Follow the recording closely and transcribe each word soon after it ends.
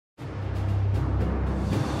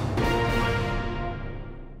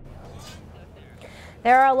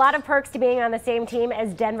There are a lot of perks to being on the same team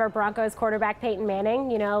as Denver Broncos quarterback Peyton Manning,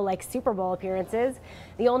 like Super Bowl appearances.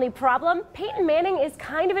 The only problem, Peyton Manning is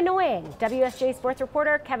kind of annoying. WSJ sports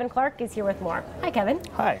reporter Kevin Clark is here with more. Hi, Kevin.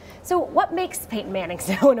 Hi. So what makes Peyton Manning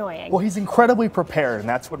so annoying? Well, he's incredibly prepared, and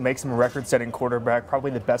that's what makes him a record-setting quarterback, probably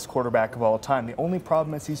the best quarterback of all time. The only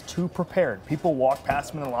problem is he's too prepared. People walk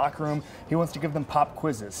past him in the locker room. He wants to give them pop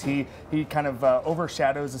quizzes. He kind of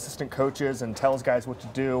overshadows assistant coaches and tells guys what to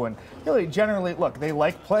do. And really, generally, look, they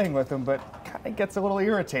like playing with him, but kind of gets a little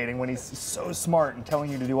irritating when he's so smart and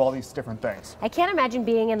telling you to do all these different things. I can't imagine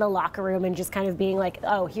being in the locker room and just kind of being like,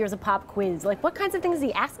 oh, here's a pop quiz. Like, what kinds of things is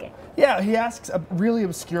he asking? Yeah, he asks really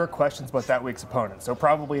obscure questions about that week's opponent. So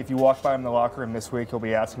probably if you walk by him in the locker room this week, he'll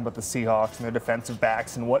be asking about the Seahawks and their defensive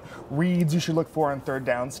backs and what reads you should look for on third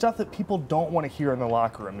down, stuff that people don't want to hear in the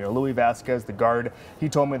locker room. Louis Vasquez, the guard, he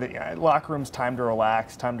told me that locker room's time to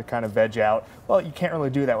relax, time to kind of veg out. Well, you can't really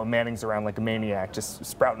do that when Manning's around like a maniac, just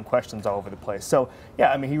sprouting questions all over the place. So,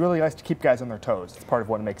 yeah, I mean, he really likes to keep guys on their toes. It's part of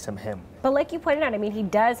what makes him him. But like you pointed out, I mean, he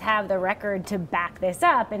does have the record to back this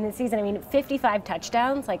up. In this season, I mean, 55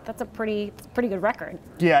 touchdowns, like that's a pretty good record.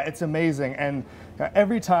 Yeah, it's amazing. And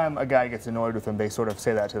every time a guy gets annoyed with him, they sort of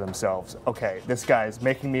say that to themselves. Okay, this guy's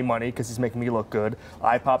making me money because he's making me look good.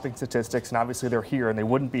 Eye-popping statistics, and obviously they're here, and they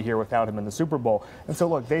wouldn't be here without him in the Super Bowl. And so,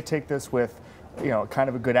 look, they take this with kind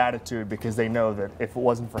of a good attitude because they know that if it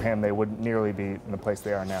wasn't for him, they wouldn't nearly be in the place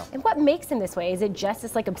they are now. And what makes him this way? Is it just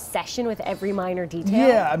this like obsession with every minor detail?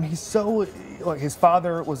 Yeah, I mean, he's so like his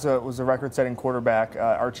father was a record-setting quarterback,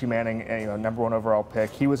 Archie Manning, #1 overall pick.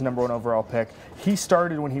 He was #1 overall pick. He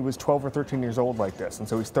started when he was 12 or 13 years old like this, and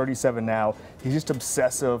so he's 37 now. He's just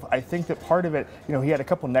obsessive. I think that part of it, he had a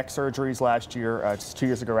couple neck surgeries last year, just 2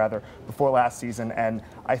 years ago rather, before last season, and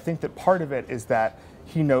I think that part of it is that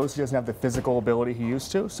he knows he doesn't have the physical ability he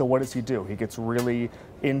used to, so what does he do? He gets really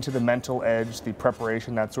into the mental edge, the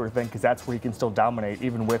preparation, that sort of thing, because that's where he can still dominate,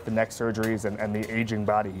 even with the neck surgeries and the aging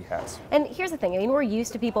body he has. And here's the thing, I mean, we're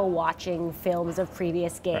used to people watching films of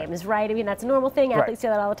previous games, right? I mean, that's a normal thing, athletes do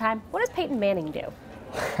that all the time. What does Peyton Manning do?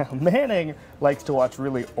 Manning likes to watch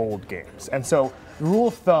really old games, and so the rule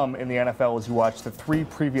of thumb in the NFL is you watch the 3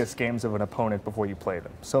 previous games of an opponent before you play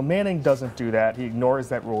them. So Manning doesn't do that. He ignores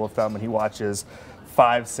that rule of thumb and he watches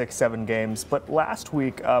 5, 6, 7 games. But last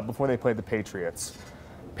week, before they played the Patriots,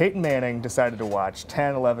 Peyton Manning decided to watch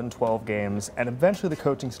 10, 11, 12 games, and eventually the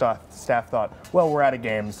coaching staff thought, well, we're out of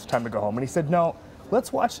games, time to go home. And he said, no,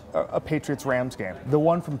 let's watch a Patriots-Rams game, the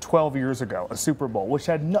one from 12 years ago, a Super Bowl, which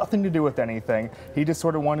had nothing to do with anything. He just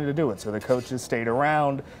sort of wanted to do it. So the coaches stayed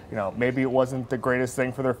around. Maybe it wasn't the greatest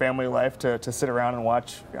thing for their family life to sit around and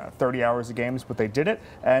watch 30 hours of games, but they did it.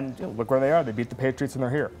 And look where they are. They beat the Patriots and they're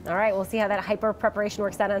here. All right, we'll see how that hyper preparation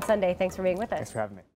works out on Sunday. Thanks for being with us. Thanks for having me.